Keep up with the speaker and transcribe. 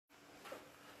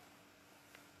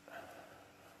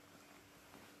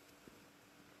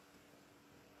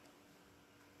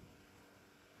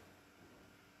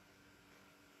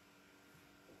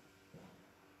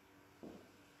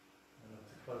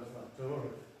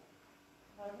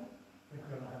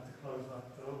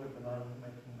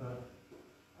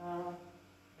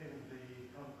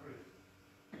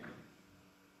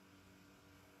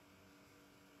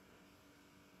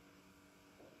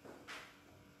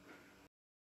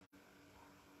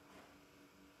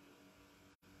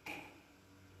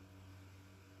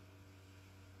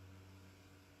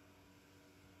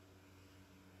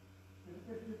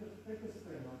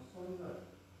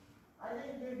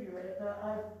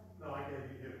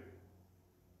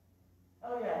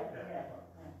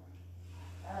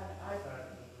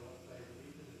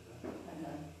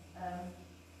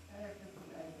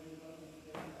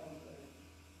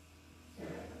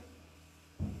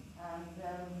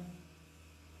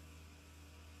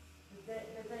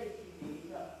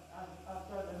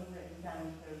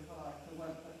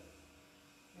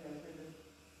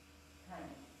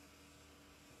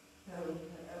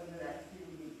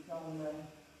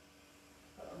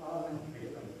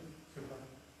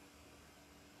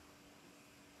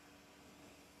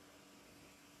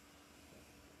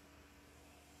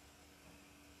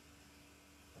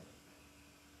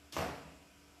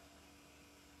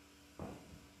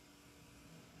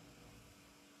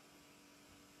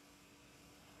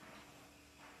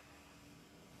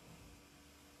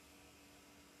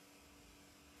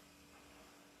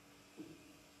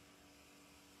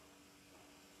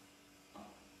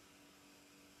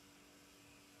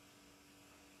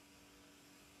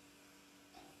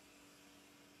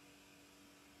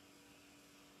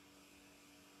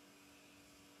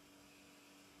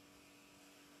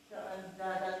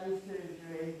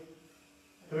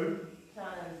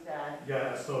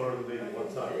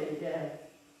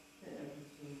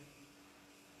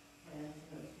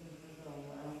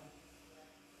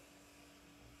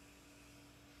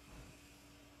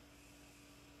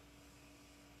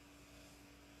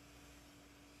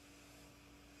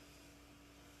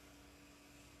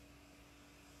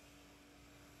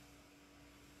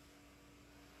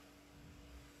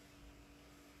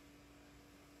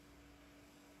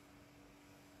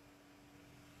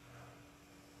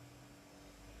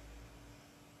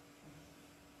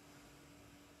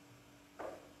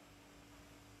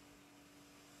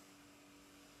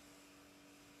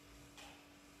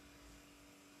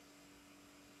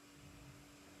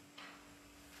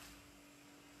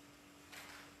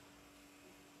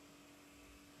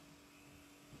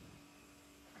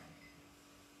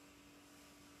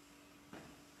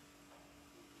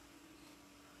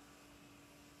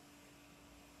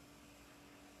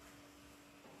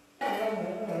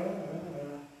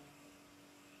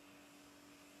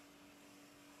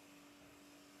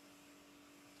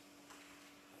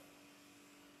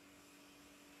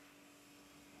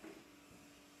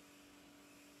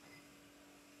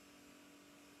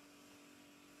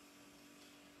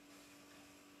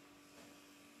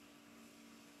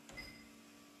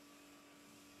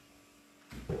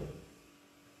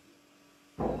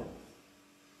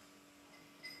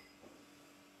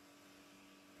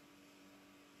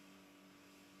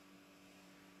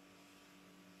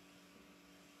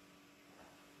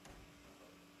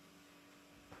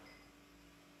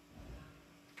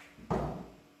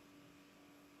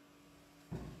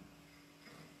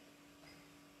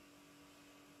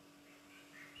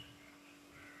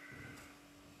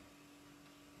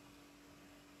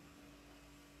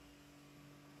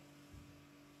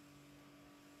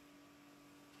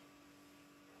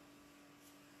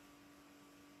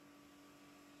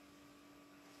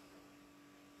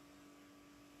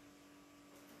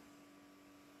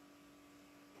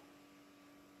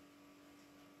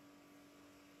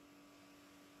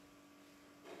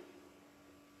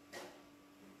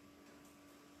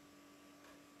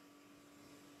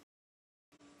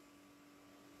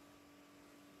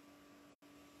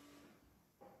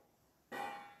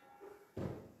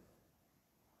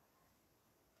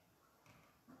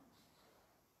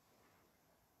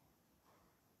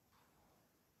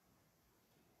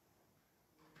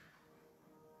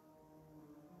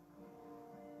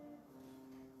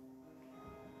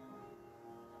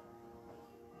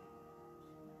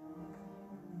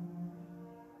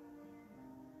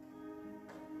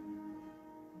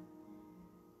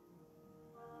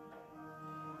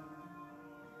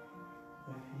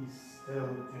he's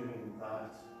still doing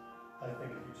that. I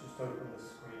think if you just open the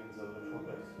screens a little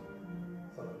bit,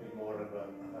 so there'll be more of a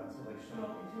ventilation.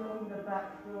 Did you open the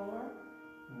back door?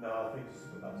 No, I think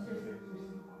just about something.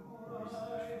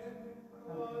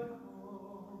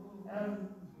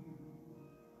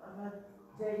 I've had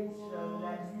dates from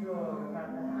next door about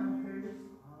the hampers.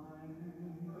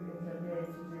 If they're made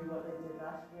to do what they did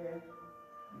last year.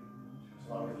 As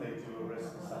long as they do a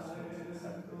risk assessment and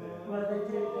send it in. Well, they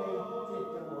did do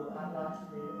that last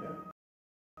year. Yeah.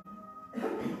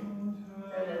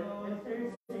 The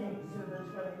 13th to the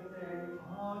 23rd.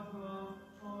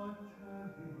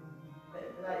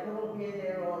 Like, they won't be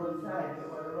there all the time, but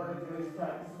what I want to do is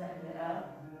start setting it up.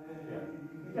 Yeah.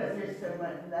 Because there's so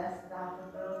much less staff at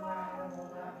those now and all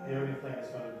that. The only thing is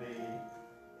going to be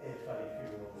if any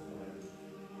funerals come in.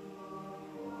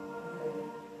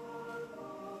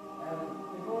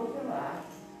 Before the last,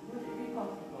 would it be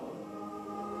possible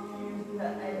to use the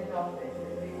end office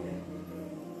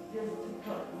just to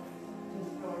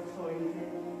store toys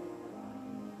in?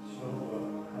 Sure, but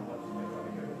how much do they want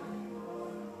to give us?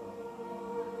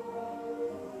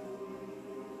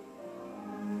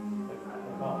 They've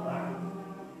got that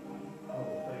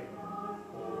whole thing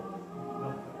for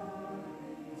nothing.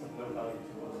 It's of no value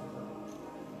to us, is it?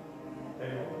 They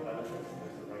don't want the benefits of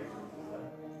this arrangement, is there?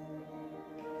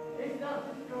 It's not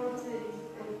to store things,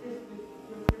 it's just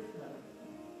for Christmas.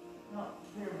 Not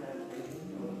permanently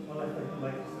stored. Well, I think the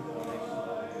latest information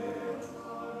on it is because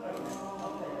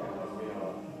we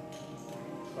are,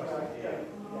 especially here,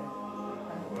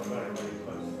 we're very, very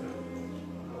close to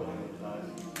calling it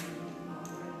nice.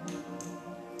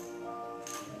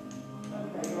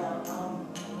 Okay, well,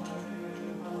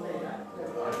 I'll say that. So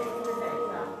I think the next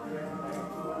after anyway, if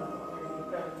you want to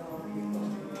get more people.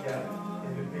 Yeah,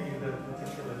 it would be the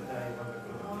particular day when we're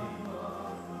going to be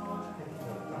thinking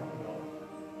of dropping off.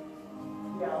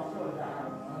 Yeah, I'll sort that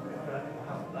out. But I can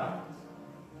have that,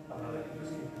 and then I can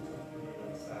just keep in touch with you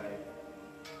and say,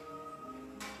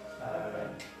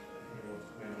 if you want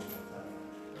to win all the time.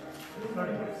 It's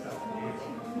very much self-made,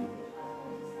 obviously.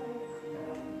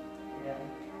 Yeah.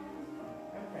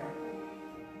 Okay.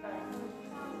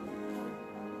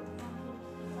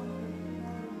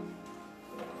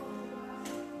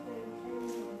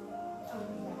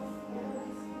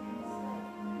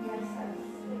 Yes,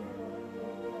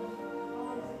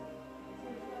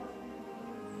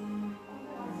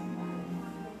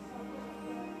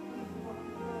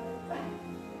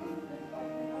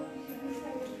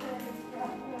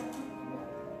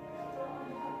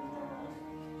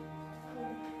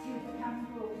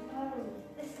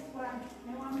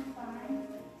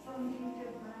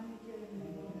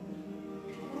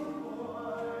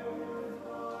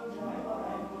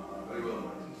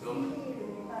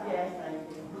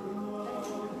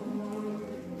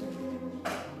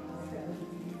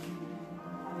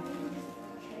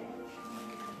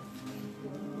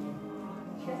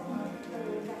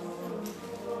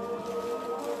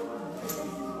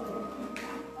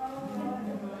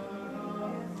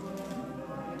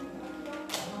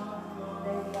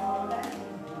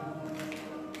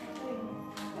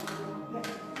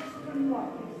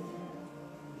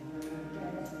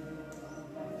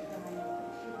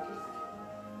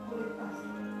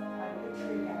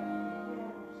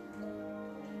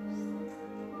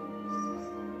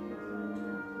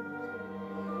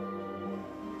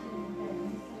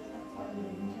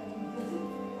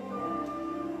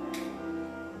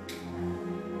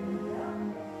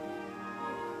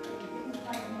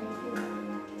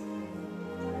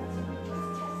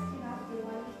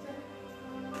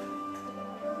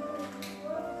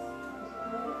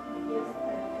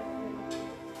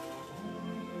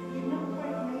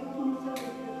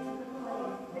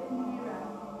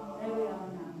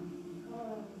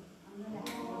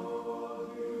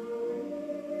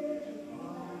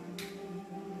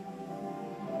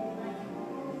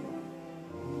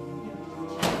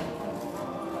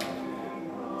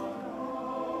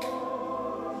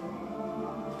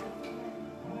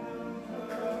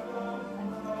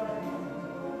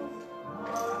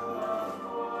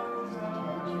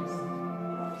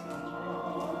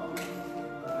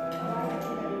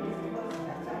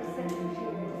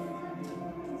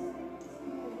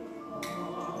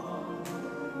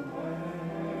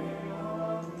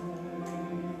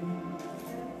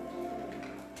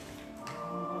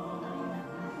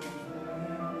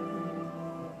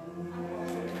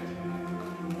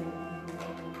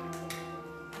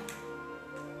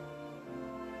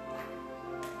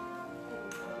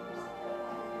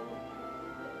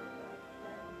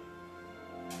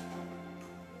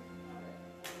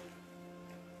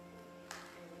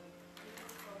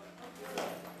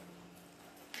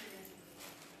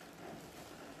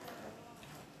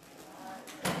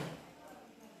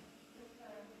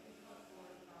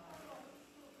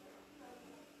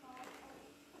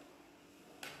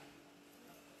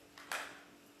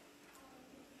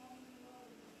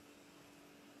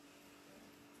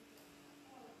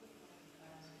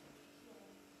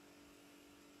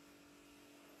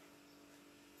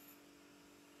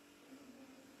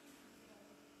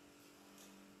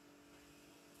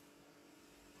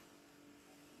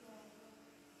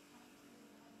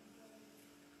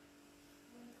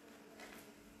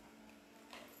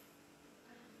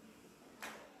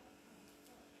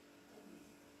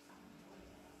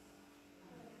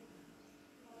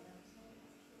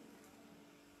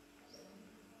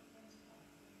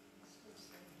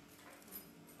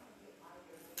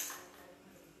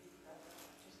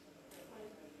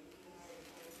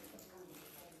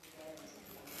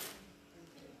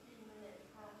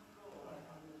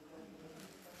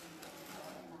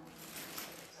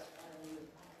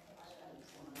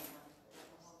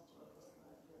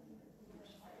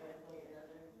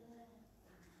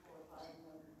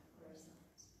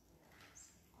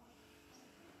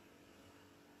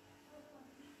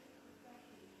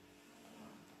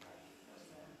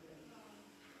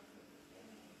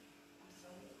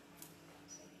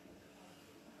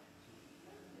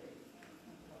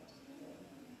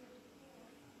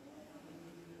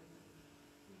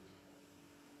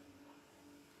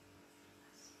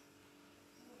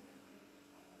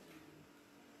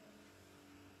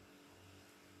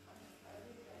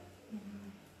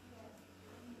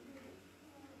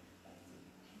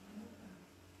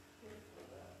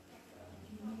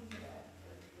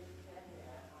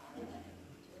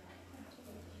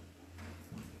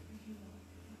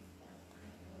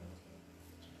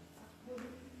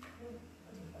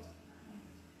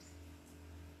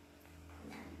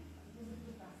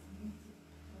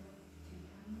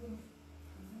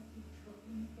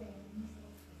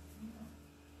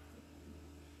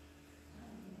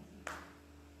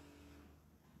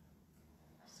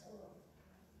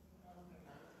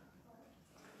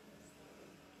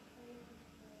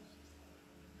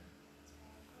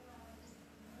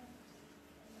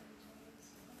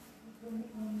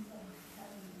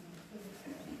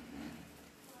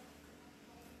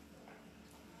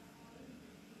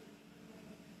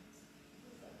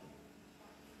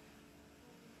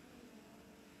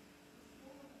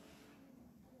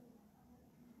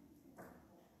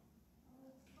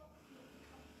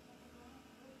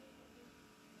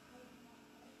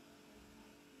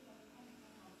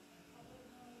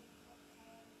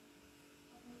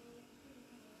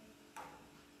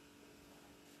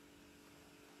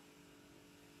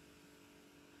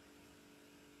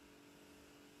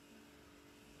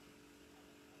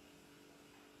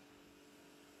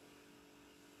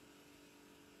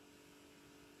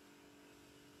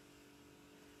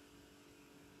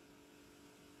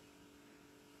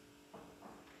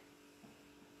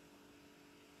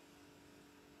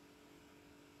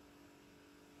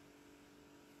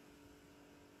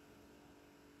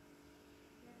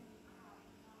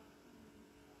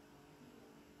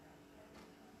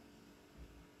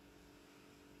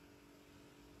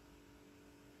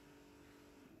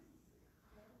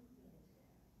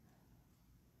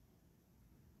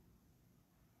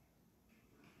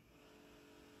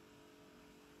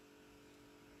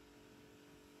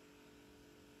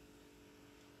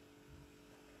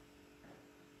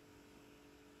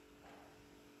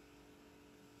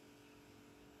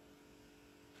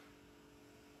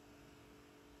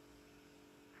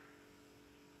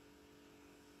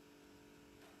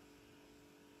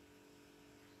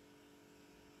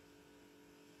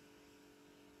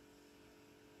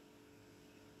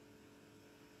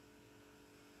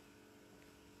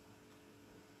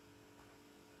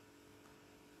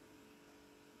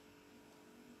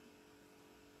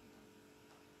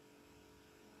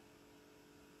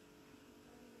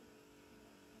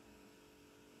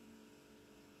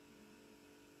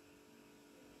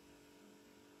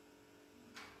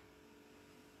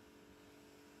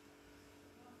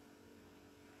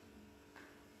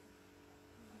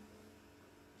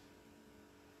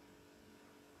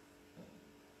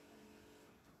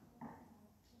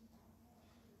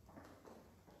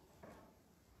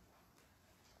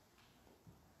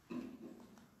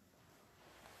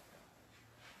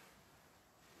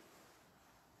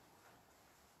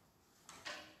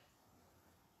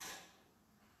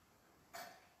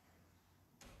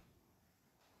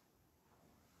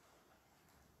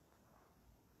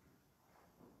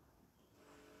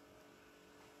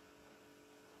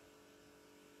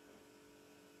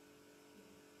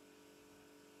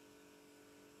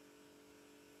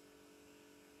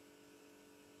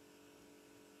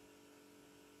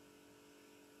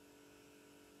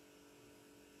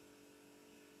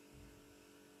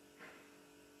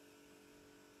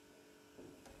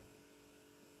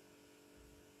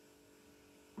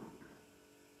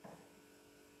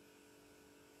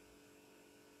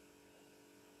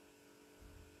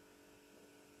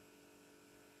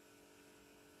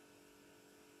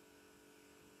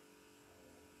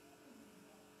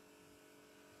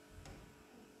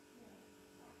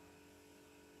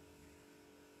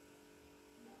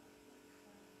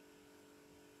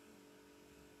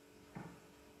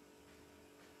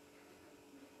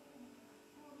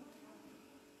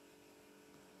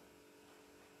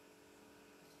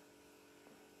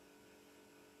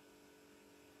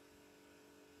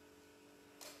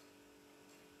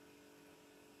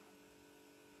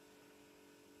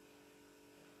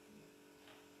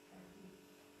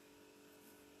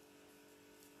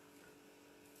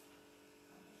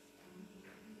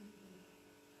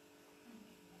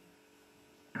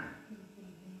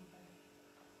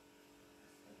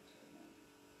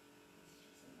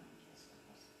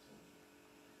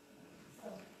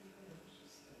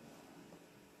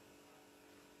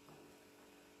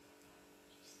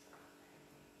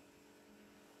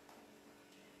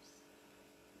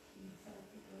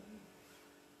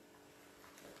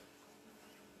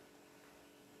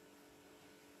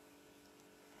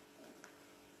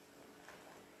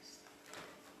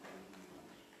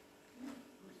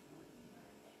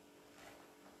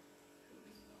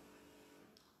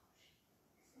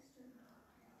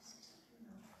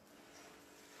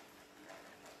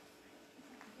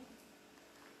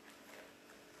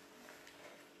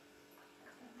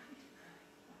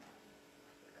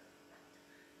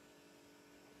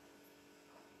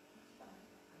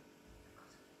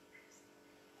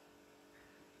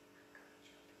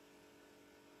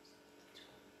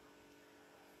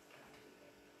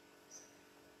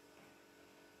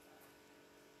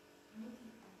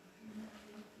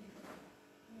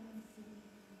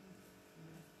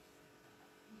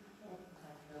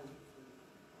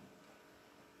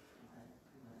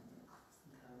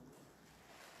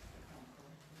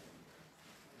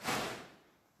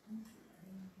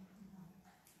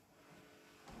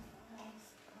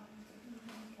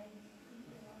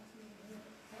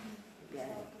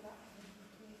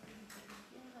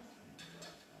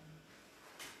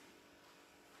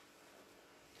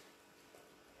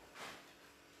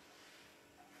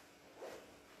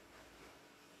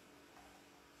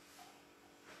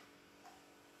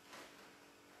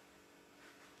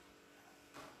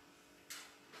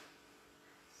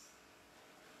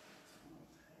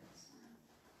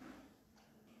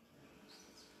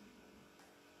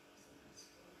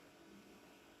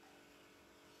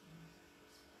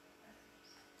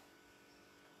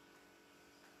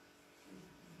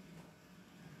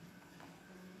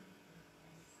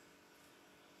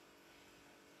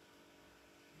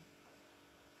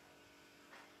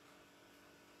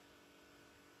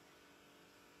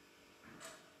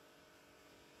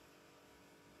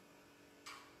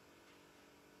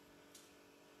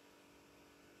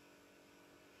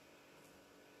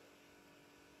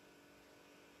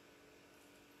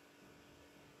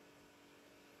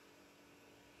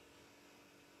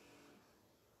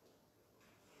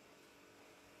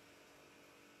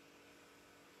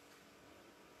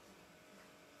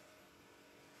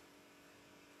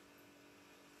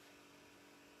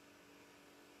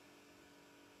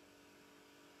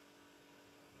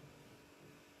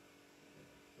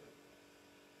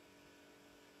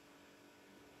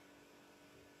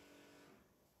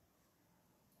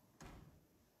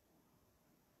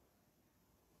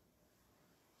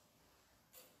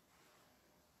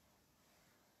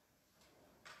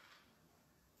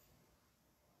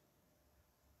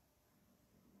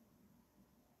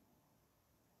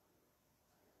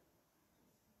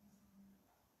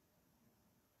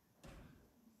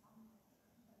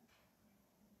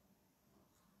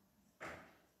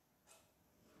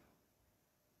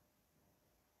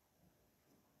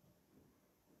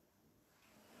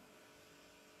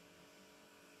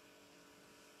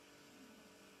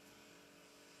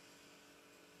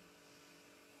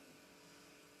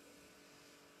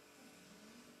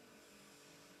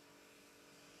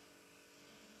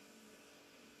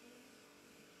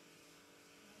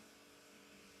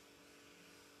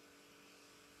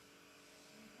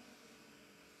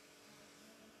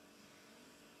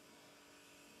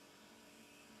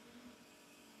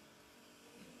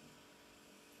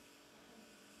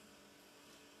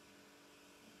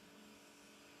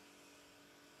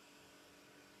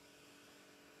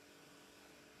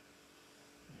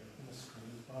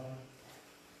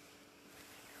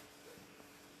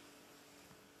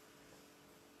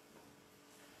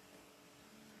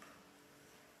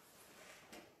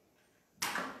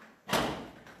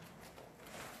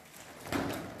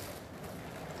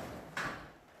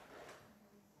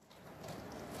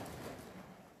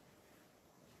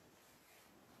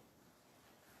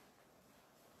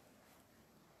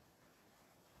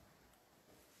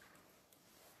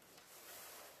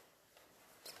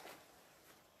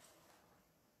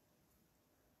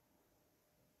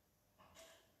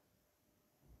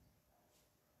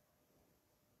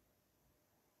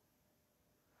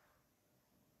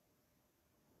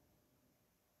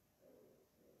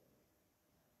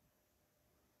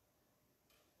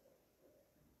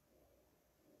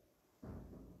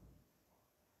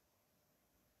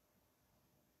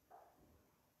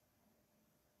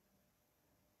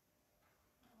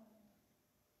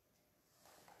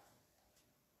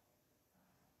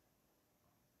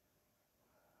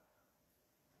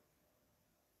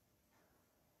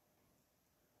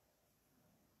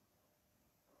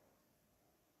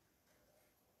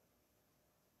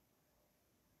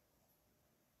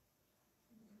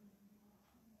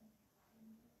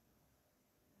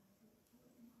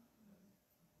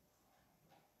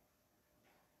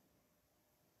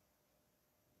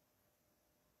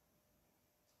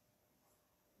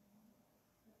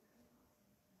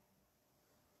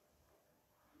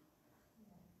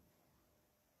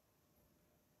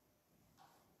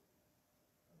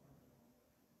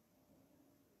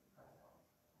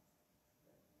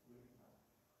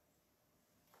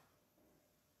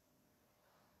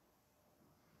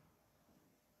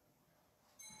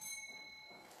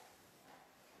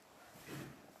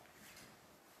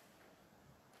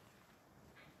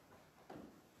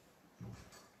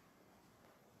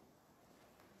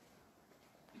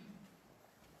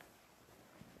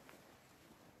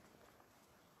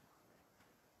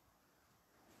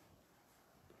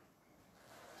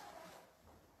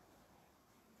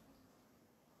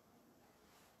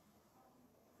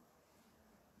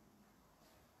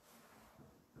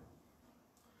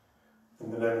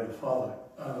 In the name of the Father,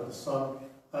 and of the Son,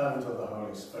 and of the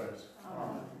Holy Spirit.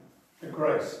 Amen. The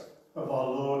grace of our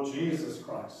Lord Jesus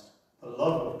Christ, the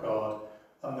love of God,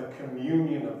 and the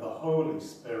communion of the Holy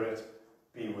Spirit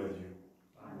be with you.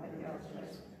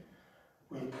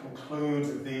 We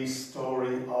conclude the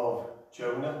story of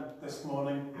Jonah this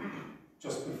morning.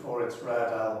 Just before it's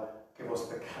read, I'll give us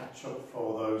the catch-up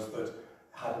for those that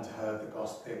hadn't heard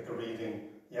the reading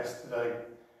yesterday.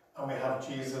 And we have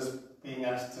Jesus being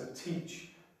asked to teach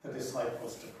the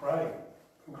disciples to pray.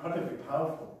 Incredibly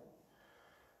powerful.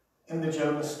 In the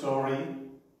Jonah story,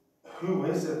 who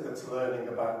is it that's learning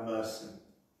about mercy?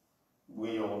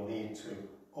 We all need to,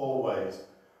 always,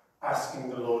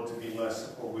 asking the Lord to be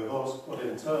merciful with us, but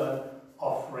in turn,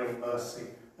 offering mercy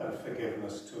and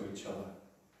forgiveness to each other.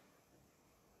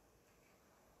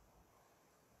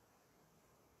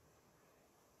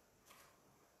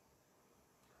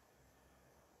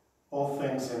 All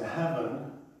things in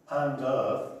heaven and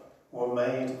earth were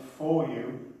made for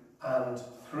you and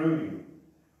through you.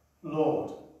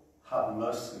 Lord, have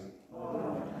mercy.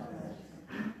 Lord.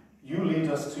 You lead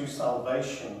us to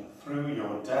salvation through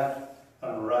your death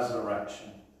and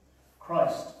resurrection.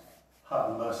 Christ,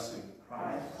 have mercy.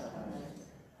 Christ.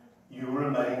 You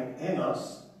remain in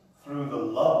us through the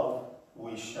love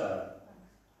we share.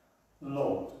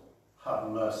 Lord, have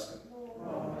mercy.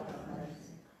 Lord.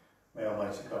 May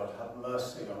Almighty God have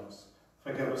mercy on us,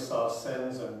 forgive us our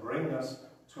sins and bring us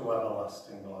to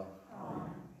everlasting life.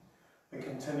 Amen. We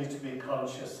continue to be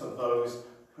conscious of those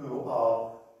who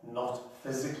are not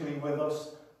physically with us,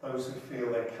 those who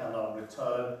feel they cannot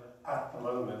return at the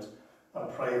moment,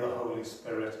 and pray the Holy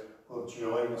Spirit will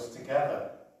join us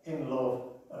together in love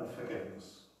and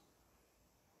forgiveness.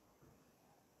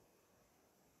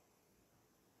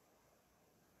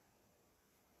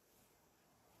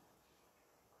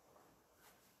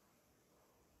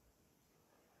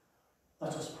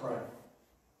 Let us pray.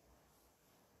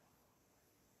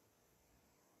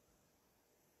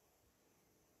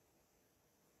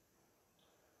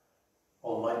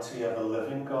 Almighty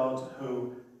ever-living God,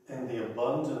 who in the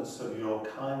abundance of your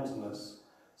kindness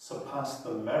surpass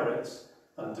the merits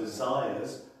and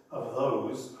desires of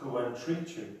those who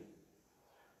entreat you,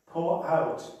 pour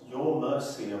out your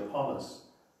mercy upon us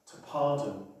to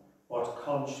pardon what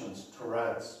conscience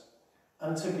dreads,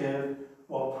 and to give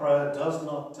what prayer does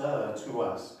not dare to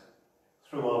ask,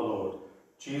 through our Lord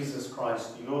Jesus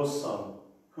Christ, your Son,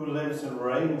 who lives and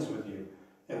reigns with you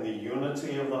in the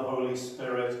unity of the Holy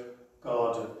Spirit,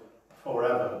 God,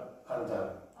 forever and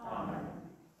ever. Amen.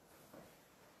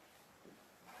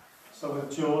 So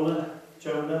with Jonah,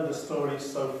 the story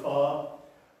so far,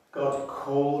 God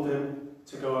called him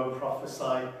to go and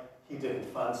prophesy. He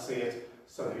didn't fancy it,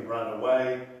 so he ran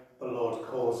away. The Lord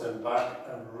calls him back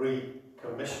and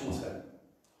recommissions him.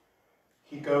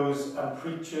 He goes and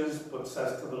preaches, but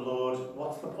says to the Lord,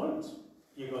 what's the point?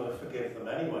 You're going to forgive them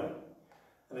anyway.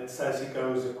 And it says he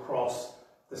goes across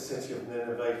the city of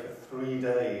Nineveh for 3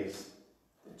 days.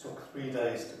 It took 3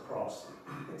 days to cross.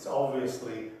 It's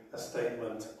obviously a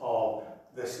statement of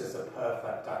this is a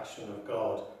perfect action of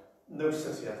God. No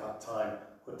city at that time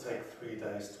would take 3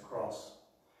 days to cross.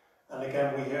 And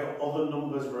again, we hear other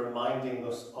numbers reminding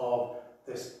us of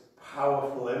this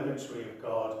powerful imagery of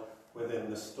God within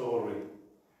the story.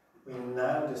 We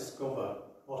now discover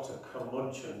what a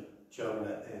curmudgeon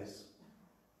Jonah is.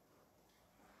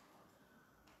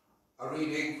 A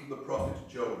reading from the prophet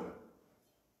Jonah.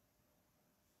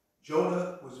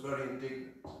 Jonah was very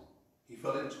indignant. He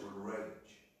fell into a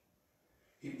rage.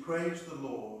 He prayed to the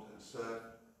Lord and said,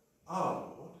 "Our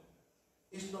Lord,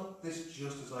 is not this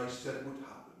just as I said would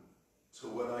happen, till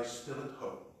when I still at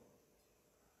home?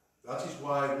 That is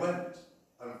why I went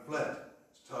and fled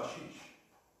to Tarshish.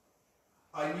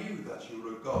 I knew that you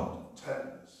were a God of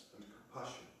tenderness and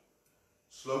compassion,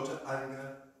 slow to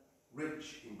anger,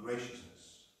 rich in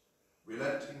graciousness,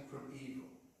 relenting from evil.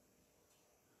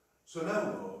 So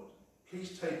now, Lord,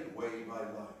 please take away my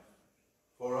life,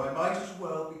 for I might as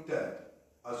well be dead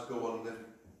as go on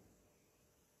living."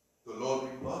 The Lord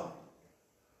replied,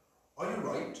 "Are you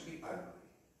right to be angry?"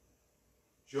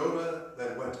 Jonah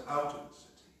then went out of the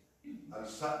city and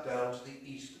sat down to the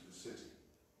east of the city.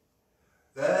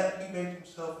 There he made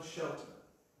himself a shelter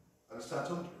and sat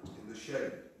under it in the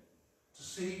shade to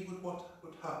see what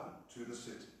would happen to the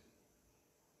city.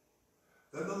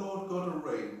 Then the Lord God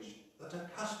arranged that a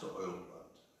castor oil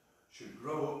plant should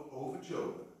grow up over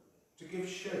Jonah to give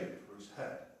shade for his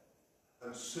head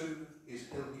and soothe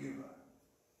his ill humour.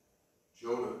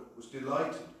 Jonah was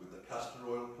delighted with the castor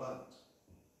oil plant.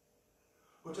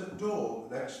 But at dawn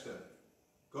the next day,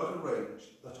 God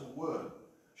arranged that a worm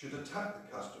should attack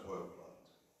the castor oil plant,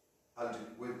 and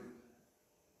it withered.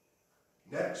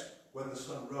 Next, when the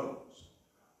sun rose,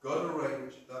 God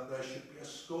arranged that there should be a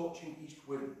scorching east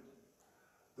wind.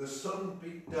 The sun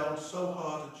beat down so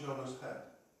hard at Jonah's head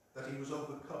that he was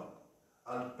overcome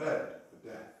and begged for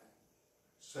death,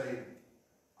 saying,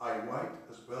 I might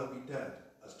as well be dead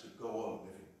as to go on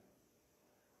living.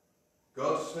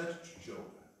 God said to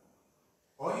Jonah,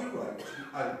 are you right to be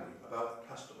angry about the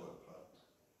castor oil plant?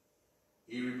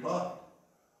 He replied,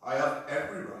 I have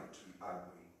every right to be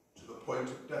angry to the point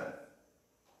of death.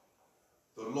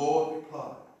 The Lord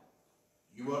replied,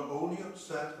 you are only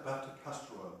upset about a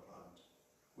castor oil plant,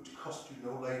 which cost you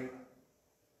no labour,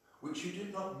 which you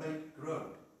did not make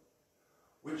grow,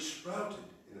 which sprouted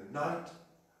in a night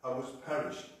and was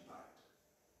perished at night.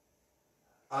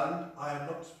 And I am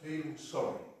not feeling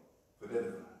sorry for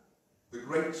Nineveh, the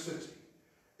great city,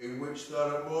 in which there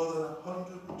are more than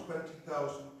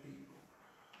 120,000 people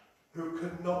who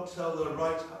could not tell their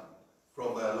right hand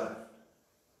from their left,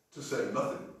 to say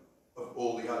nothing of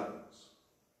all the animals.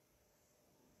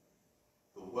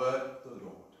 The word of the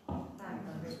Lord. Thanks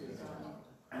be to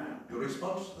God. Your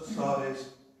response to the psalm is,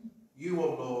 you, O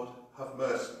Lord, have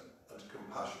mercy and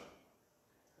compassion.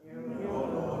 You, O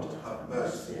Lord, have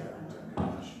mercy and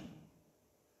compassion.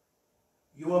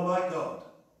 You are my God.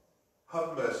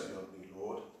 Have mercy on me,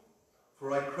 Lord,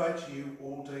 for I cry to you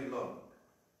all day long.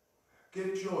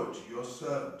 Give joy to your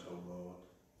servant, O Lord,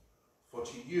 for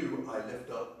to you I lift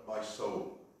up my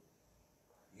soul.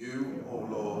 You, O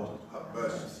Lord, have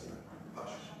mercy and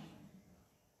compassion.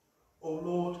 O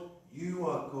Lord, you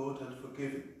are good and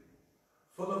forgiving,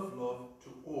 full of love to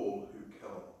all who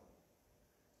come.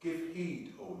 Give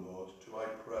heed, O Lord, to my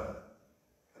prayer,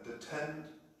 and attend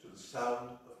to the sound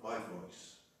of my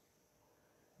voice.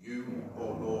 You, O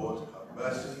Lord, have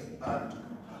mercy and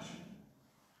compassion.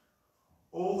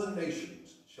 All the nations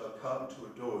shall come to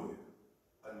adore you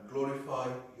and glorify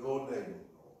your name,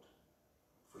 O Lord.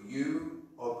 For you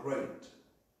are great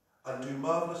and do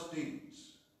marvellous deeds.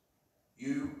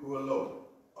 You who alone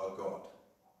are God.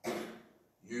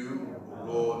 You, O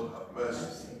Lord, have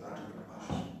mercy and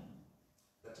compassion.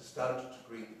 Let us stand to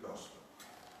greet the gospel.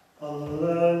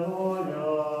 Alleluia,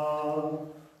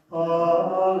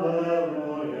 Alleluia,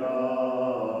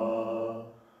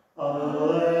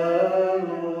 Alleluia.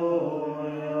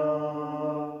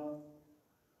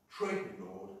 Train me,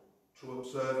 Lord, to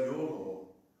observe your law,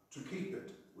 to keep it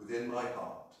within my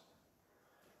heart.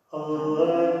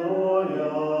 Alleluia,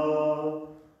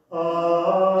 Alleluia,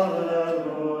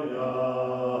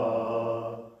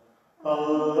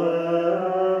 Alleluia.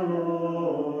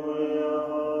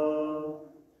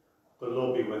 The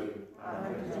Lord be with you.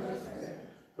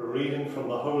 A reading from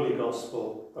the Holy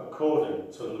Gospel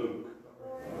according to Luke.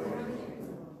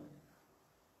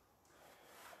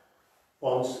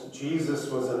 Once Jesus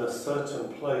was in a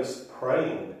certain place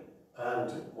praying, and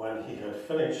when he had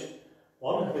finished,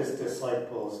 one of his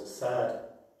disciples said,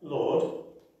 Lord,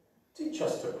 teach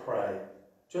us to pray,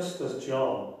 just as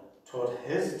John taught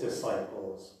his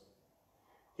disciples.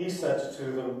 He said to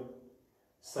them,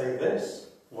 say this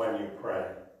when you pray.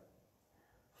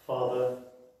 Father,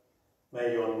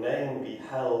 may your name be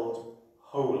held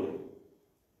holy.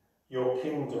 Your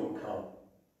kingdom come.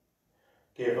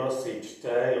 Give us each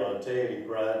day our daily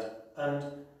bread, and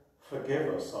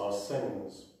forgive us our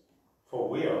sins, for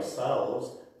we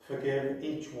ourselves forgive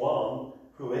each one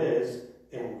who is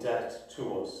in debt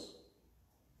to us.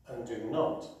 And do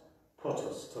not put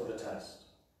us to the test.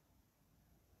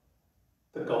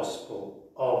 The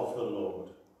Gospel of the Lord.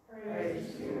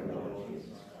 Praise to you, Lord Jesus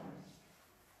Christ.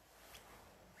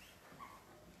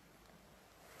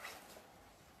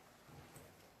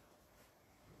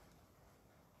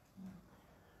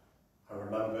 I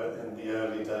remember in the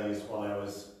early days when I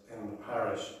was in the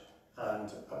parish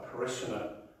and a parishioner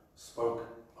spoke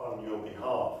on your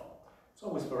behalf. It's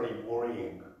always very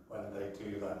worrying when they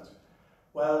do that.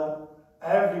 Well,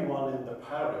 everyone in the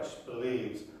parish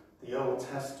believes the Old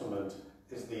Testament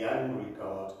is the angry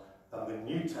God and the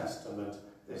New Testament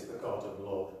is the God of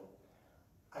love.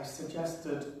 I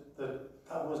suggested that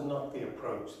that was not the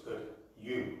approach that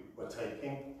you were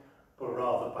taking, but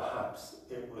rather perhaps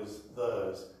it was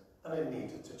theirs, and it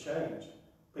needed to change.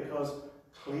 Because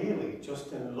clearly,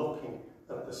 just in looking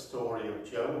at the story of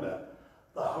Jonah,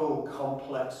 the whole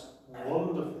complex,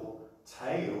 wonderful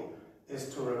tale is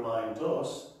to remind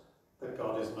us that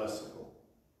God is merciful.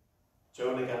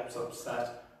 Jonah gets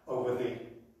upset over the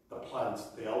plant,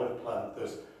 the olive plant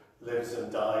that lives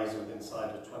and dies within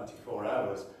inside of 24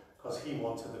 hours because he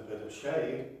wanted a bit of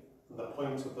shade. And the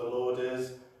point of the Lord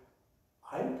is,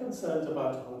 I'm concerned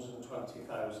about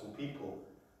 120,000 people,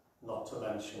 not to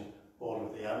mention all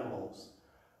of the animals.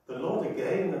 The Lord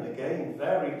again and again,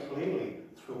 very clearly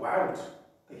throughout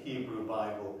the Hebrew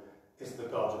Bible, is the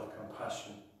God of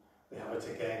compassion. We have it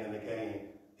again and again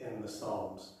in the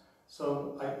Psalms.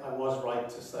 So I was right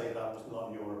to say that was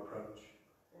not your approach.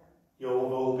 Yeah.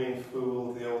 You've all been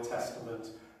fooled. The Old Testament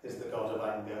is the God of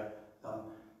anger.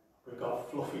 We've got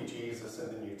fluffy Jesus in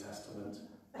the New Testament.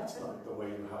 That's not the way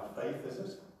you have faith, is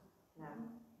it? No.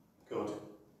 Good,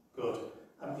 good.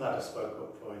 I'm glad I spoke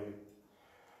up for you.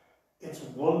 It's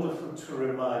wonderful to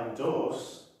remind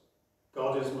us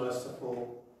God is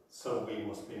merciful, so we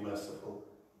must be merciful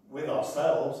with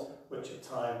ourselves, which at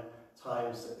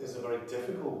times is a very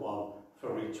difficult one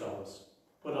for each of us,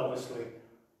 but obviously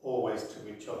always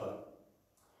to each other.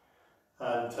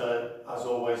 And as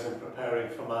always, in preparing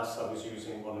for Mass, I was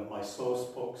using one of my source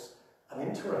books, and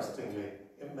interestingly,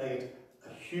 it made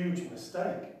a huge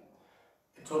mistake.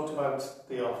 It talked about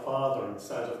the Our Father and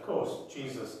said, of course,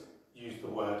 Jesus used the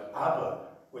word Abba,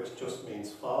 which just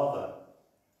means Father.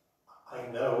 I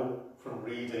know from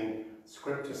reading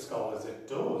Scripture scholars it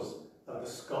does, and the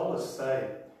scholars say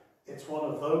it's one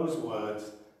of those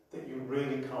words that you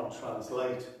really can't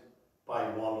translate by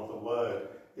one other word.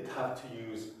 You'd have to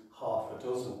use half a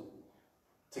dozen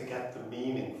to get the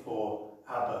meaning for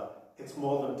Abba. It's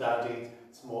more than daddy,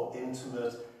 it's more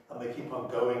intimate, and they keep on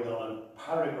going on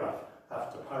paragraph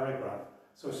after paragraph.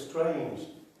 So strange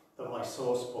that my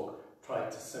source book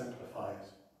tried to simplify it.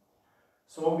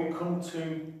 So when we come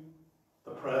to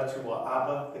the prayer to our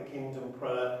Abba, the Kingdom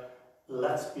Prayer,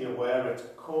 let's be aware it's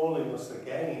calling us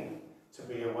again to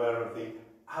be aware of the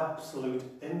absolute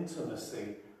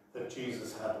intimacy that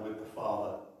Jesus had with the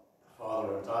Father. The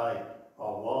Father and I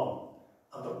are one,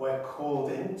 and that we're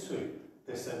called into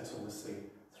this intimacy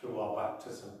through our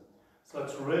baptism. So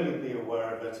let's really be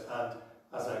aware of it, and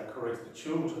as I encourage the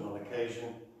children on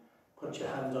occasion, put your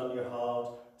hand on your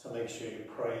heart to make sure you're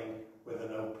praying with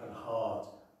an open heart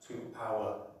to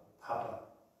our Abba.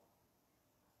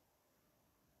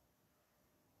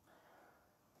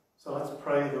 So let's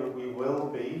pray that we will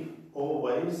be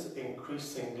always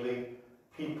increasingly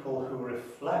people who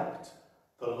reflect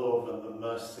the love and the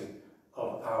mercy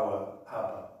of our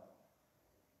Abba.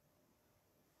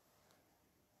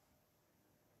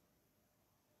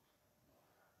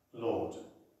 Lord,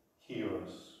 hear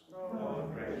us.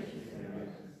 Lord, gracious hear us.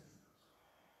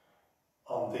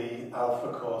 On the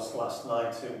Alpha course last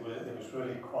night, it was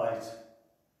really quite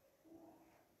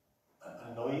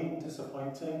annoying,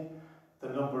 disappointing. The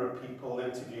number of people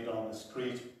interviewed on the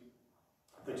street,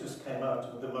 they just came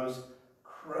out with the most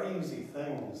crazy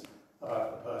things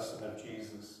about the person of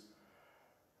Jesus,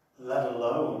 let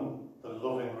alone the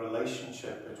loving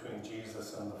relationship between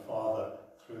Jesus and the Father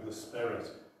through the Spirit.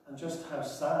 And just how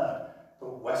sad that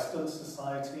Western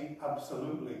society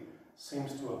absolutely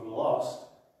seems to have lost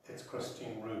its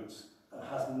Christian roots and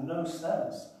has no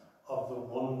sense of the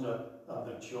wonder and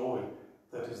the joy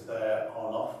that is there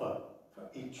on offer for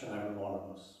each and every one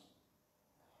of us.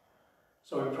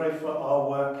 So we pray for our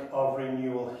work of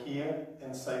renewal here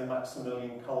in St.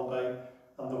 Maximilian Kolbe,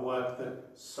 and the work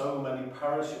that so many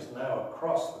parishes now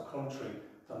across the country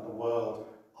and the world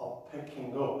are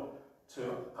picking up to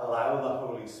allow the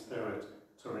Holy Spirit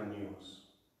to renew us.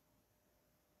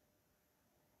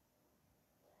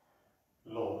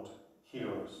 Lord, hear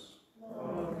us.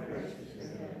 Lord, gracious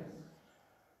hear us.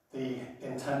 The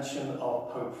intention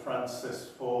of Pope Francis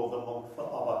for the month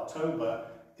of October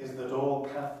is that all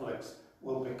Catholics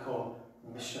will become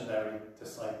missionary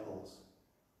disciples.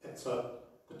 It's the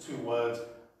two words,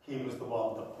 he was the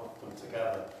one that put them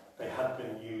together. They had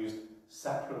been used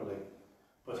separately,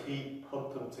 but he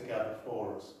put them together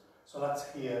for us. So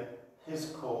let's hear his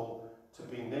call to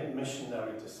be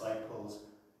missionary disciples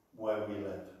where we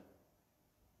live.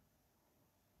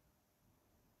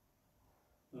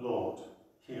 Lord,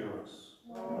 hear us.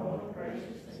 Lord, gracious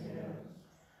hear us.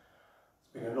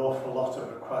 There's been an awful lot of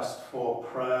requests for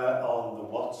prayer on the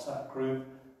WhatsApp group,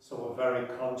 so we're very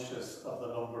conscious of the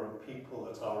number of people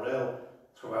that are ill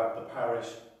throughout the parish,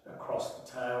 across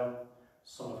the town,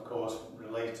 some of course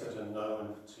related and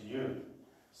known to you.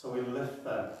 So we lift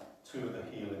them to the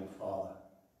healing Father.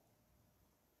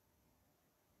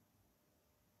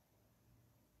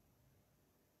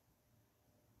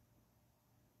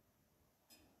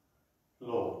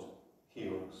 Lord,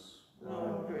 hear us.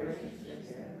 Lord, gracious hear us.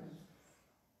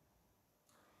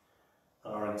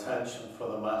 And our intention for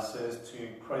the Mass is to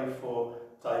pray for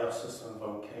diocesan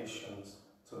vocations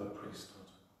to the priesthood.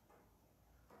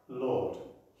 Lord,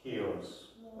 hear us.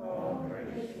 Lord,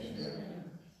 gracious hear us.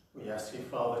 We ask you,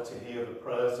 Father, to hear the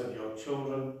prayers of your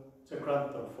children, to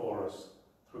grant them for us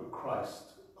through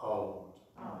Christ our Lord.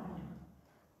 Amen.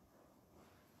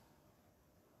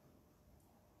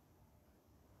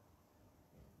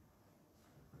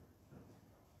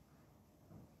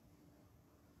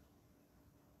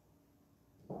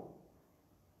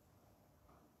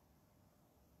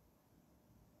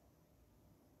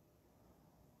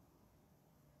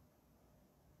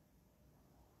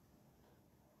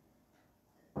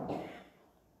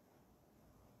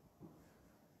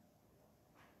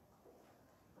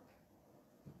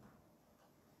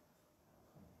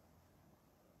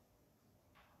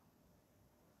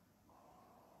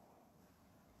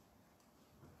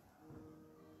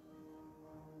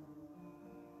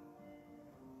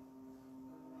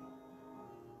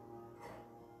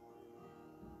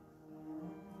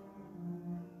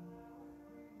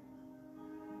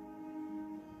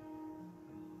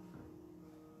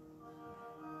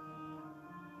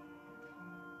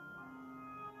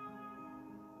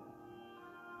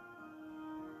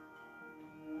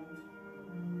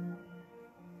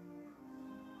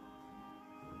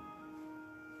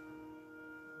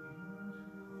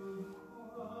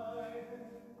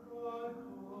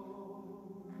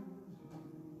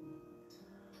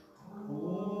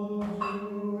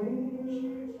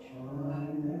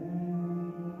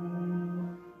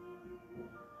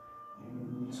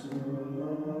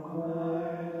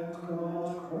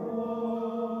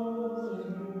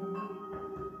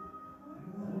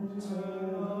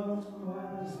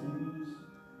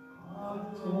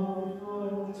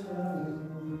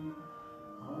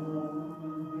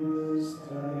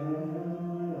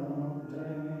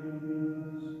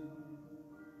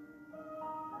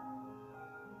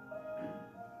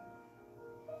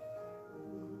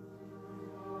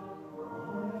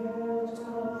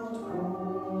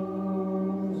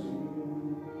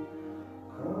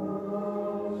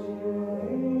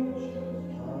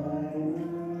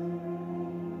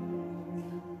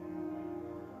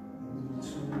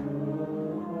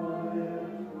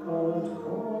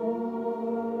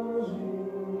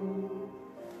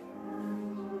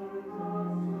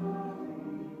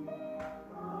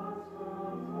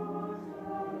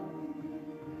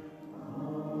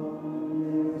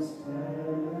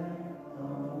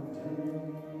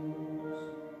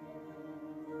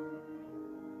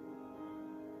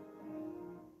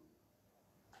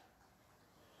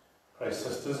 Pray,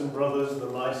 sisters and brothers,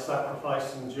 that my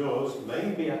sacrifice and yours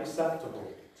may be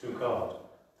acceptable to God,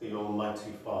 the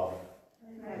Almighty Father.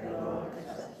 May the Lord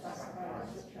accept the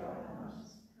sacrifice at your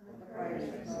hands, and the praise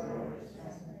of the Lord is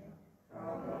name, for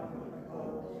our God and the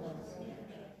Lord of the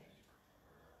Church.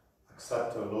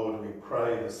 Accept, O Lord, we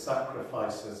pray, the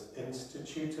sacrifices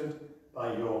instituted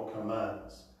by your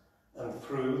commands, and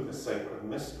through the sacred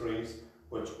mysteries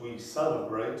which we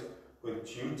celebrate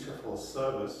with dutiful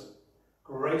service,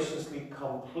 graciously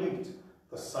complete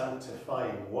the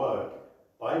sanctifying work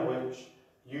by which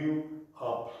you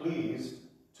are pleased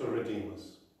to redeem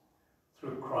us.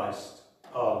 Through Christ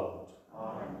our Lord.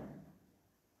 Amen.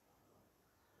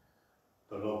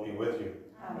 The Lord be with you.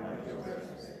 And with your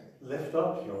spirit. Lift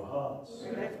up your hearts. We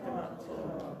lift them up to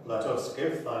the Lord. Let us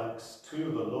give thanks to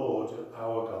the Lord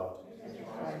our God. It is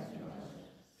right and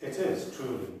just. It is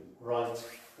truly right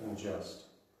and just,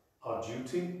 our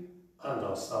duty and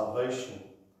our salvation,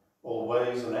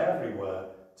 always and everywhere,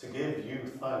 to give you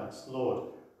thanks, Lord,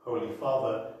 Holy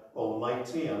Father,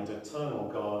 Almighty and eternal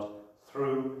God,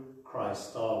 through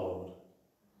Christ our Lord.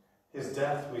 His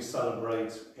death we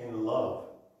celebrate in love,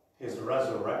 his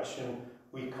resurrection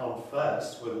we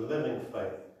confess with living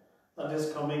faith, and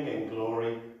his coming in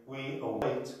glory we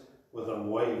await with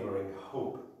unwavering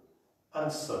hope.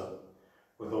 And so,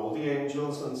 with all the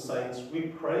angels and saints, we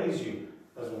praise you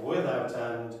as without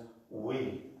end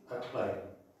we acclaim.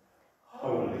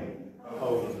 Holy,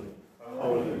 holy,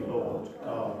 holy Lord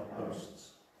God of hosts,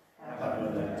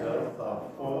 heaven and earth are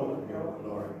full of your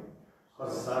glory.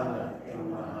 Hosanna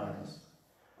in the highest.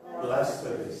 Blessed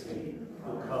is he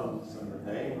who comes in the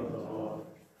name of the Lord.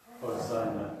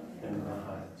 Hosanna in the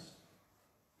highest.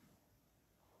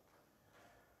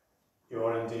 You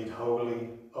are indeed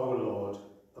holy, O Lord,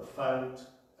 the fount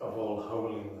of all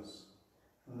holiness.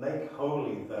 Make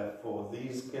holy, therefore,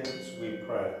 these gifts, we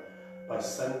pray, by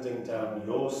sending down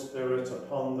your Spirit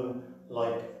upon them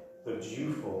like the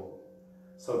dewfall,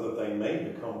 so that they may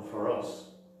become for us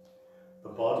the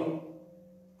body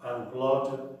and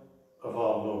blood of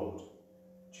our Lord,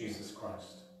 Jesus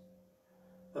Christ.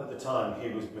 At the time he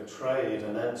was betrayed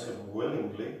and entered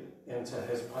willingly into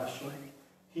his passion,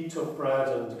 he took bread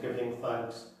and, giving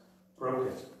thanks, broke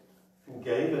it and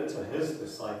gave it to his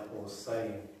disciples,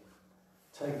 saying,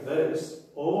 "Take this,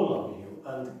 all of you,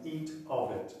 and eat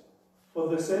of it, for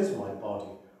this is my body,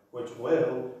 which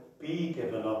will be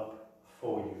given up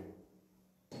for you."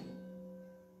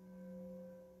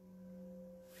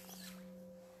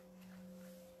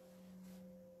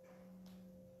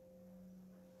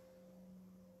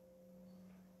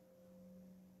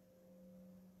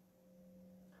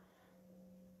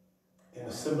 In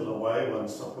a similar way, when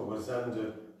supper was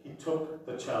ended, he took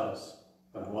the chalice,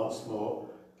 and once more,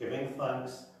 giving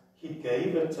thanks, he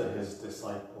gave it to his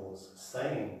disciples,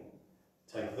 saying,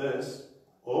 "Take this,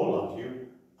 all of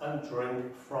you, and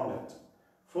drink from it.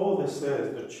 For this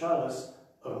is the chalice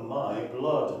of my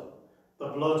blood, the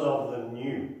blood of the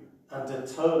new and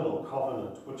eternal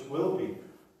covenant, which will be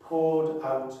poured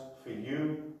out for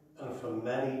you and for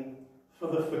many for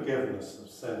the forgiveness of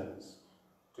sins.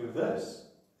 Do this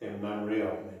in memory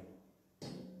of me."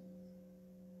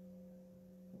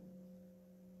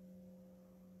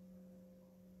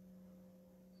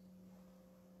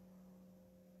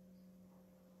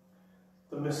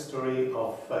 The mystery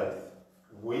of faith.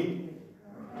 We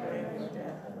Pray for the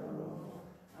death of the Lord,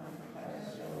 and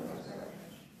confess your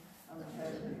resurrection, and the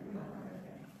hope you come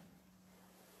again.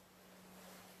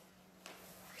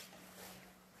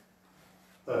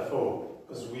 Therefore,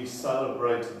 as we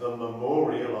celebrate the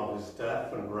memorial of his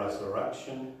death and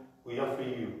resurrection, we offer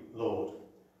you, Lord,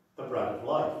 the bread of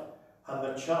life and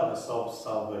the chalice of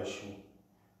salvation,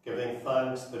 giving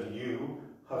thanks that you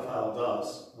have held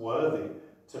us worthy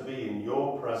to be in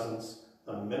your presence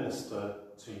and minister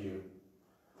to you.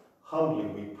 Humbly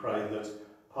we pray that,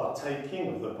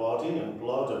 partaking of the body and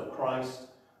blood of Christ,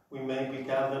 we may be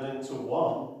gathered into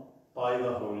one by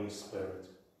the Holy Spirit.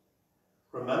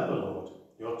 Remember, Lord,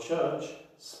 your church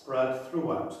spread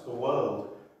throughout the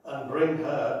world, and bring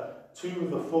her to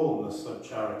the fullness of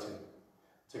charity,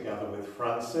 together with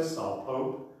Francis, our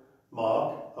Pope,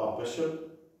 Mark, our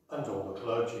Bishop, and all the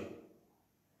clergy.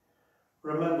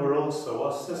 Remember also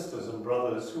our sisters and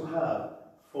brothers who have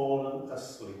fallen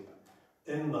asleep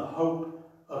in the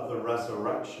hope of the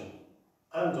resurrection,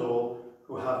 and all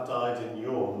who have died in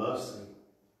your mercy.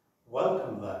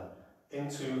 Welcome them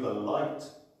into the light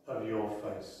of your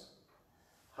face.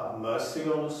 Have mercy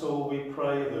on us all, we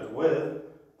pray, that with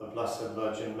the Blessed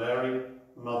Virgin Mary,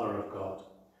 Mother of God,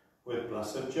 with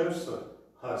Blessed Joseph,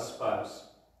 her spouse,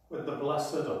 with the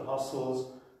blessed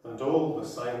apostles and all the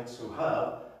saints who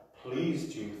have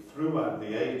pleased you throughout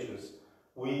the ages,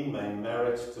 we may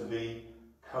merit to be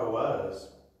co-heirs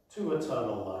to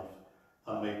eternal life,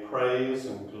 and may praise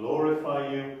and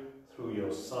glorify you through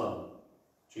your Son,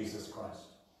 Jesus Christ.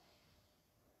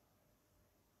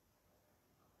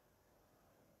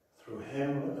 Through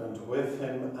him and with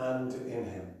him and in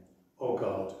him, O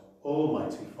God,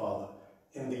 Almighty Father,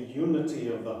 in the unity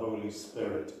of the Holy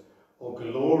Spirit, all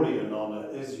glory and honour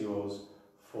is yours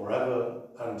forever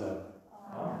and ever.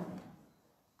 Amen.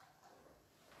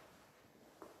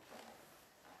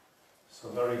 So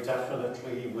very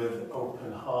definitely with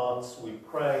open hearts we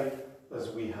pray as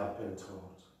we have been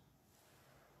taught.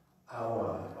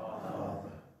 Our Father,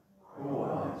 who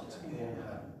art in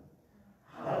heaven,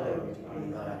 hallowed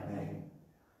be thy name.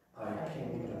 Thy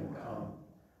kingdom come,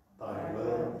 thy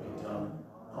will be done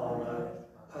on earth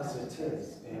as it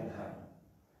is in heaven.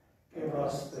 Give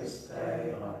us this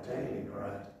day our daily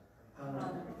bread,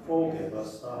 and forgive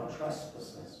us our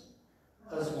trespasses,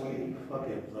 as we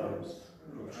forgive those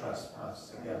who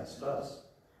trespass against us.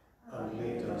 And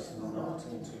lead us not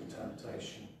into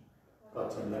temptation, but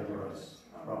deliver us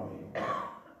from evil.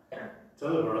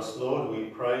 Deliver us, Lord, we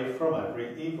pray, from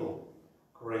every evil.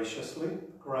 Graciously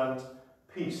grant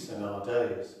peace in our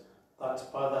days,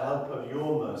 that by the help of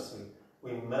your mercy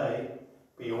we may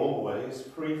be always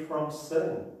free from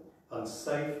sin and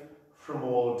safe from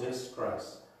all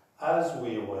distress, as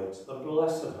we await the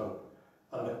blessed hope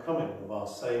and the coming of our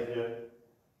Saviour,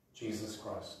 Jesus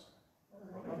Christ.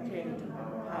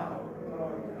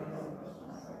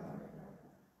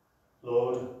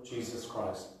 Lord Jesus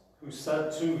Christ, who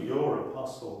said to your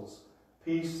apostles,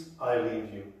 "Peace I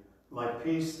leave you, my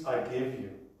peace I give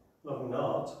you," look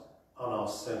not on our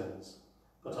sins,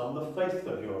 but on the faith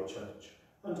of your church,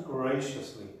 and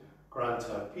graciously grant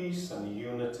her peace and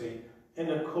unity in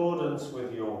accordance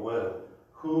with your will,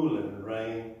 who live and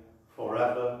reign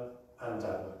forever and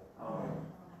ever. Amen.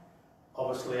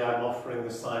 Obviously, I'm offering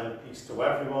the sign of peace to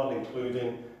everyone,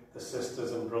 including the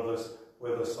sisters and brothers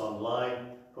with us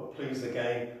online. But please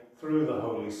again, through the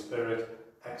Holy Spirit,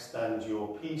 extend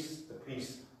your peace, the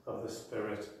peace of the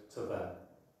Spirit, to them.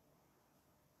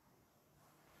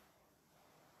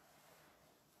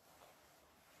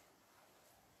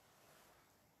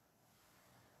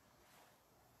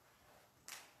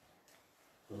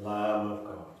 Lamb of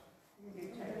God. You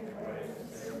take away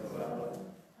the sin of the world,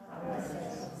 have mercy on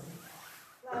us.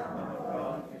 Lamb of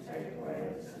God, you take away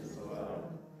the sins of the world,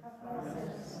 have mercy on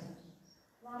us.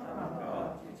 Lamb of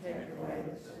God, you take away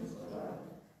the sins of the world,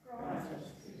 grant us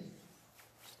peace.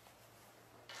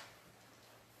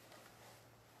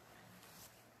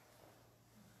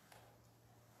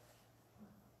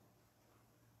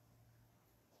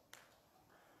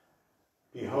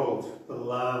 Behold the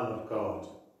Lamb of God.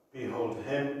 Behold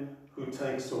him who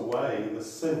takes away the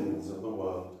sins of the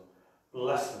world.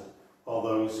 Blessed are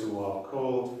those who are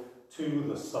called to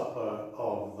the supper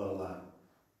of the Lamb.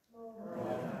 Lord,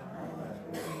 I am not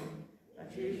worthy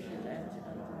that you should enter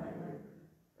under my roof,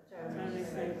 but only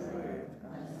say the word,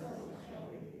 and my soul shall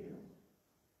be healed.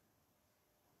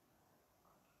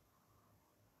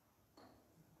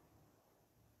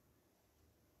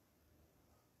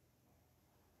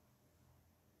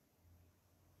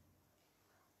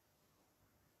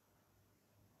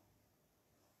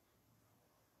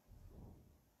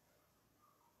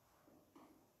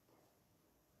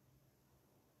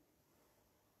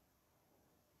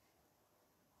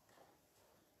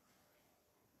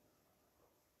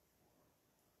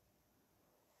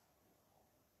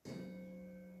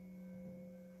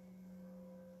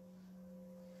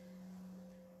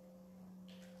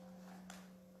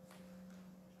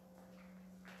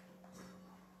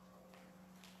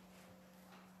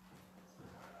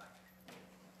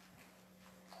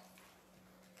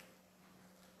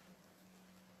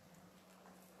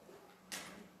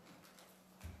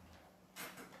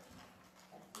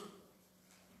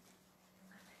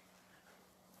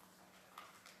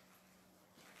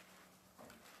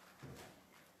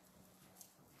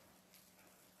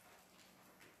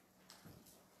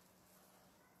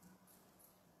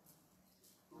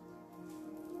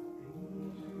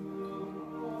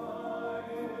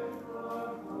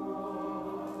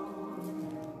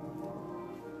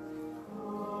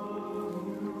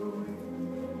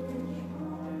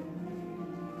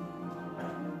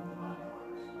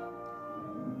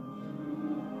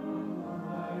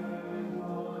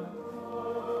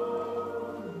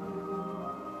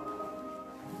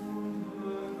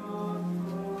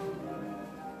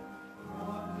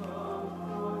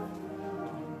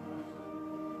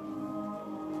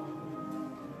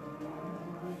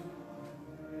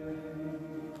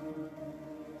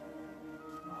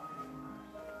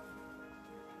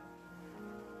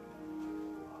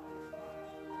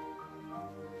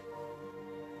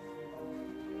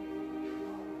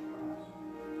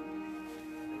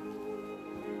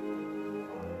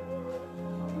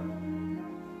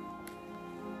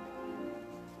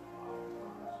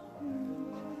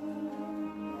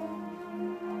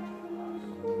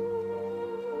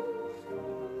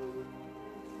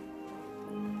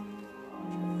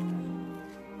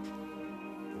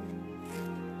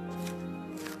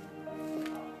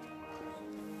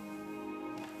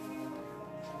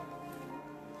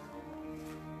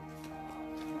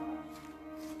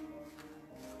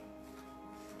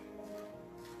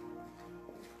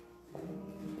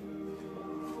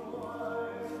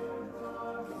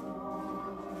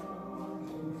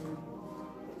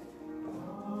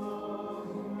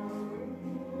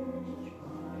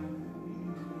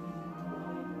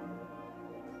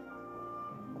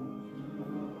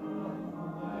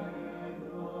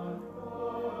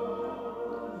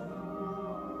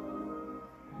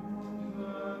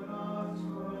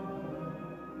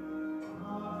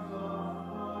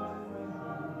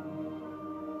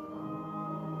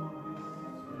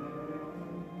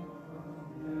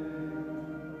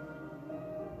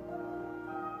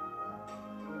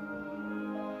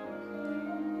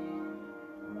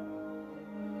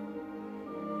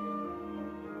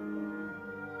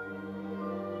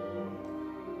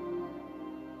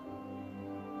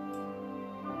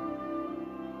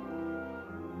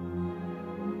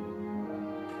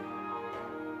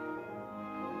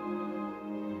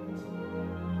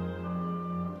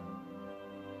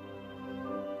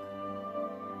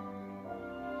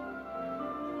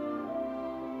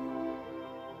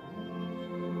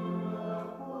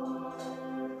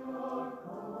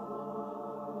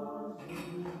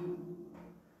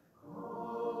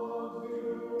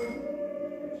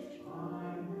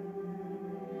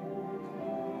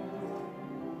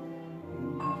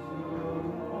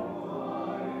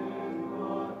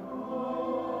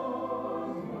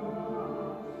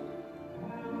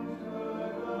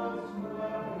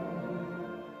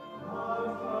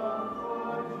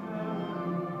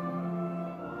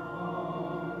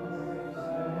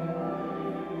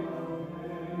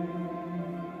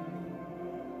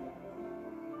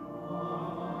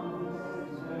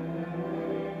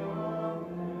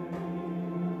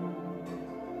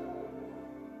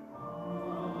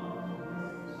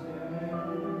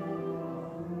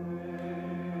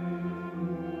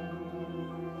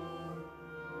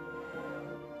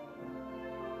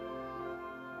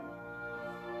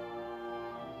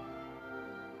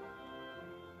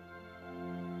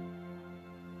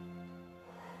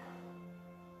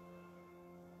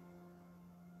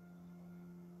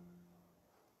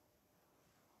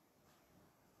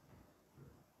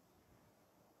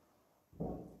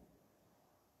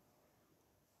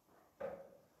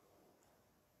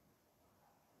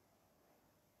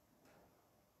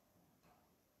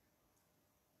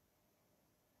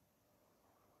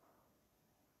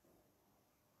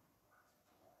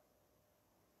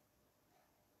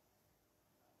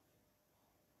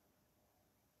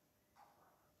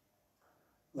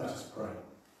 Let us pray.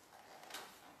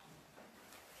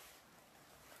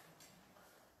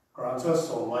 Grant us,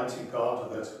 Almighty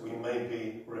God, that we may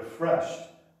be refreshed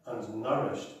and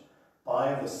nourished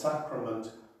by the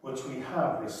sacrament which we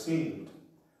have received,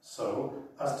 so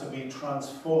as to be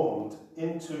transformed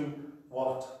into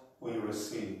what we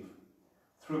receive.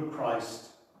 Through Christ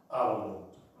our Lord.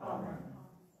 Amen.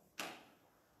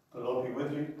 The Lord be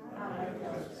with you. Amen.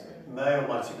 May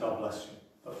Almighty God bless you,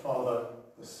 the Father,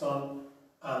 the Son,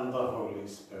 and the Holy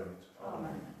Spirit.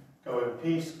 Amen. Go in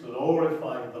peace,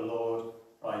 glorifying the Lord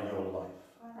by your life.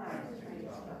 Thanks be to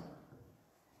God.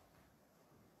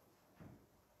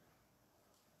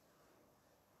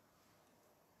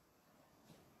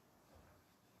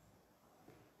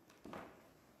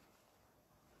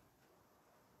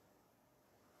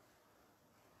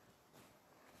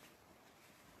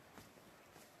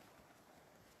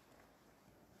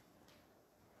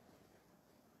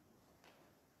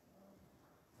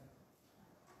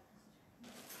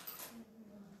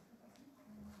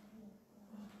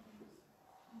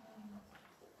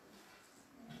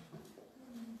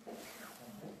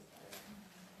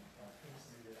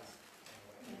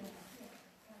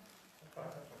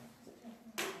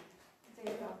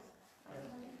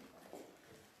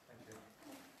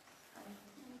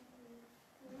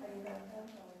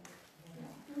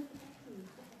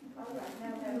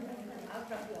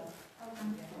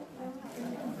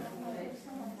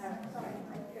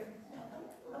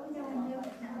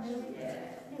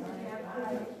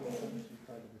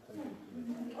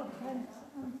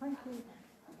 Thank you.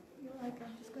 You're right,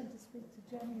 I'm just going to speak to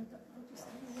Jenny. I'll just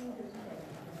have a word with her.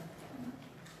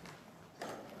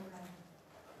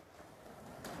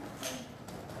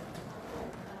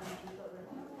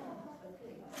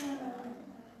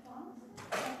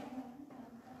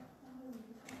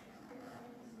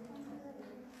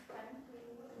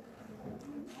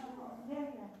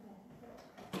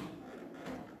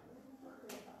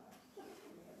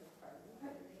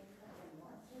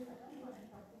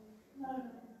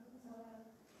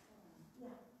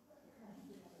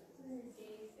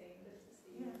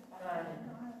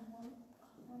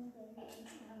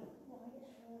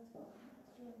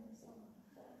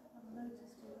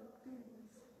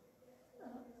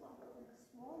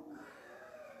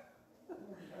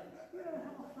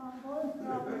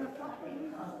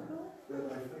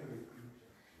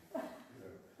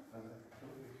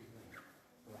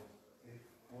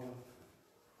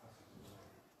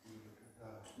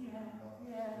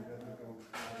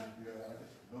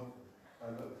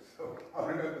 I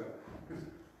remember, because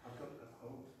I've got the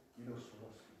old,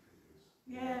 Swarovski figures.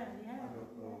 Yeah. I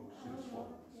don't know, Sue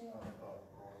Swans are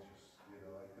gorgeous,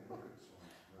 I can look at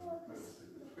swans.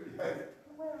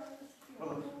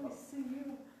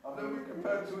 I've never been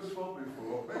compared to a swan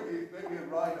before, maybe a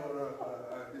rhino or a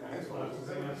swan.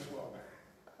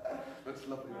 That's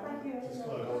lovely. Thank you. Just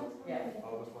close. Yeah.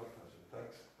 Oh, that's my pleasure,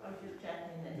 thanks. I was just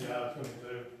checking that. Yeah, I was going to do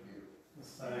the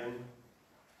same.